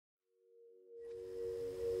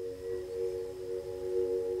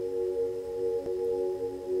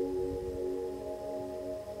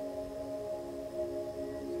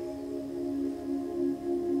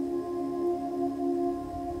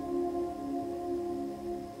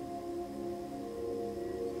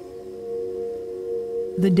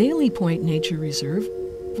The Daly Point Nature Reserve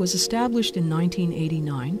was established in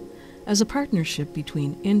 1989 as a partnership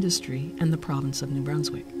between industry and the province of New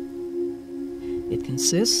Brunswick. It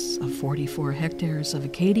consists of 44 hectares of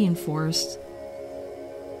Acadian forests,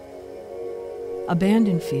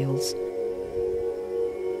 abandoned fields,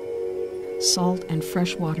 salt and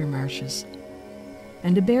freshwater marshes,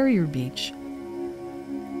 and a barrier beach,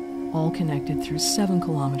 all connected through 7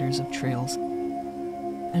 kilometers of trails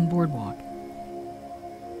and boardwalk.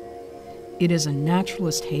 It is a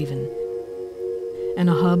naturalist haven and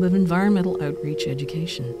a hub of environmental outreach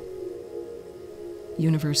education.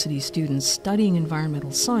 University students studying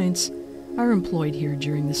environmental science are employed here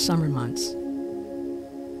during the summer months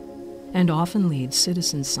and often lead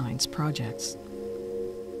citizen science projects.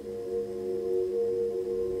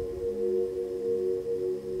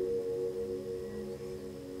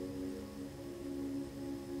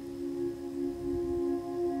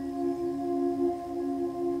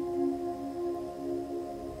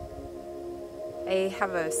 I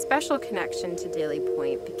have a special connection to Daly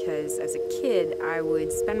Point because as a kid I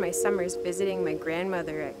would spend my summers visiting my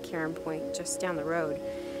grandmother at Acadian Point just down the road,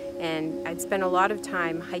 and I'd spend a lot of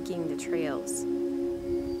time hiking the trails.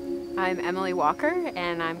 I'm Emily Walker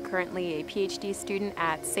and I'm currently a PhD student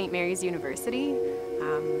at St. Mary's University,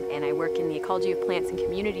 and I work in the Ecology of Plants and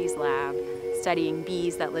Communities lab studying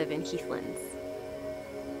bees that live in heathlands.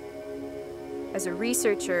 As a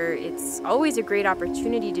researcher, it's always a great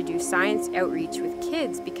opportunity to do science outreach with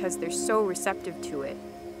kids because they're so receptive to it.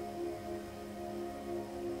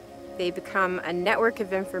 They become a network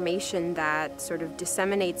of information that sort of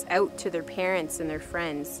disseminates out to their parents and their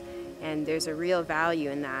friends, and there's a real value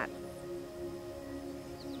in that.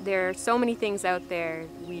 There are so many things out there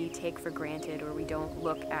we take for granted or we don't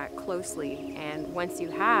look at closely, and once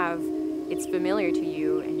you have, it's familiar to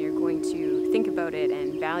you and you're going to think about it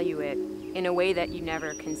and value it in a way that you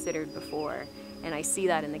never considered before. And I see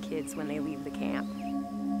that in the kids when they leave the camp.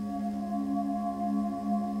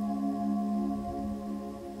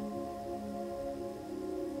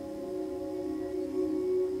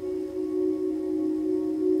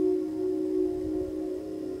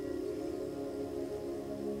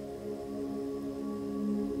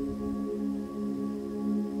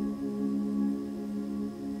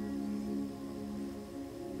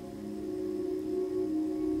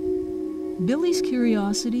 Billy's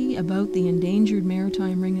curiosity about the endangered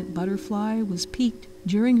maritime ringlet butterfly was piqued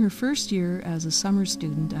during her first year as a summer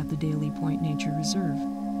student at the Daly Point Nature Reserve.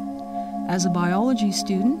 As a biology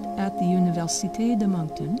student at the Université de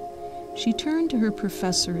Moncton, she turned to her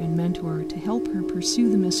professor and mentor to help her pursue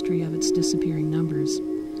the mystery of its disappearing numbers.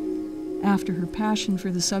 After her passion for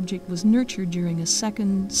the subject was nurtured during a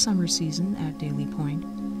second summer season at Daly Point,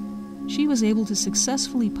 she was able to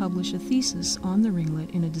successfully publish a thesis on the ringlet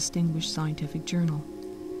in a distinguished scientific journal.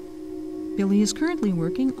 Billy is currently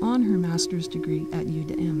working on her master's degree at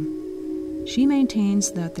UDM. She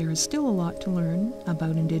maintains that there is still a lot to learn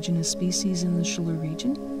about indigenous species in the Chaleur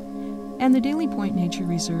region, and the Daly Point Nature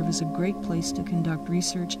Reserve is a great place to conduct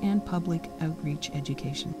research and public outreach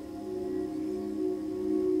education.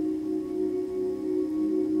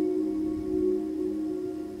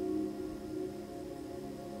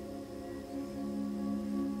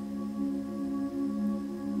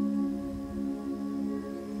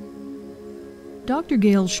 Dr.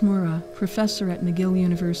 Gail Schmura, professor at McGill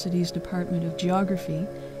University's Department of Geography,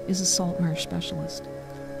 is a salt marsh specialist.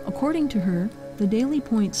 According to her, the Daly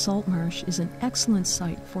Point Salt Marsh is an excellent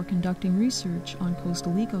site for conducting research on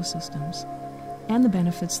coastal ecosystems and the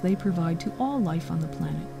benefits they provide to all life on the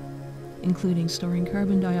planet, including storing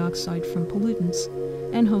carbon dioxide from pollutants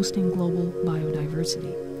and hosting global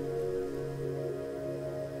biodiversity.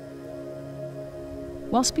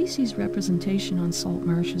 While species representation on salt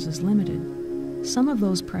marshes is limited, some of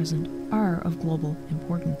those present are of global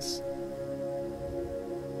importance.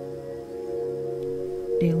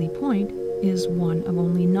 Daly Point is one of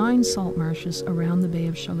only 9 salt marshes around the Bay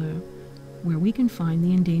of Chaleur where we can find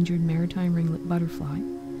the endangered maritime ringlet butterfly,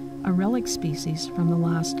 a relic species from the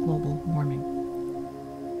last global warming.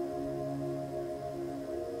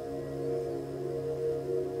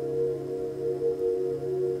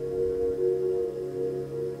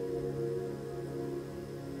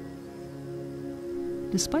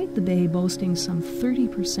 Despite the bay boasting some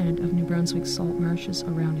 30% of New Brunswick's salt marshes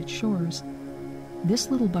around its shores,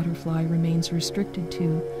 this little butterfly remains restricted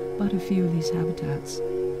to but a few of these habitats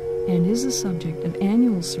and is the subject of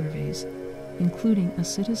annual surveys, including a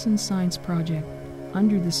citizen science project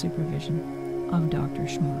under the supervision of Dr.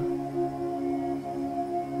 Schmura.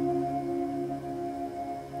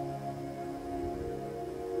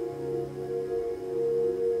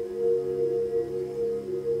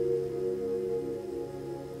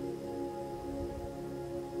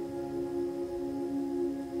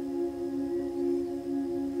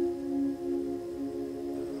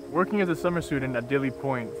 Working as a summer student at Daly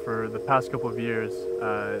Point for the past couple of years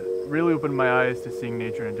really opened my eyes to seeing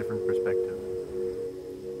nature in a different perspective.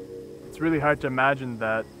 It's really hard to imagine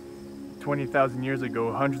that 20,000 years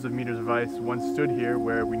ago, hundreds of meters of ice once stood here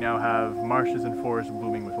where we now have marshes and forests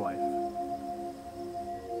blooming with life.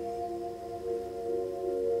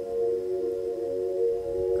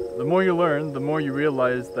 The more you learn, the more you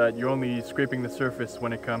realize that you're only scraping the surface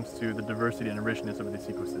when it comes to the diversity and richness of this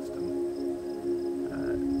ecosystem.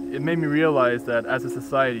 It made me realize that as a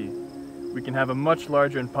society, we can have a much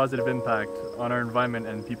larger and positive impact on our environment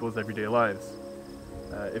and people's everyday lives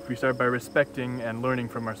if we start by respecting and learning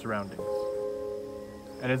from our surroundings.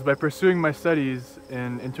 And it's by pursuing my studies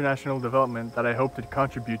in international development that I hope to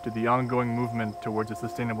contribute to the ongoing movement towards a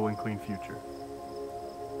sustainable and clean future.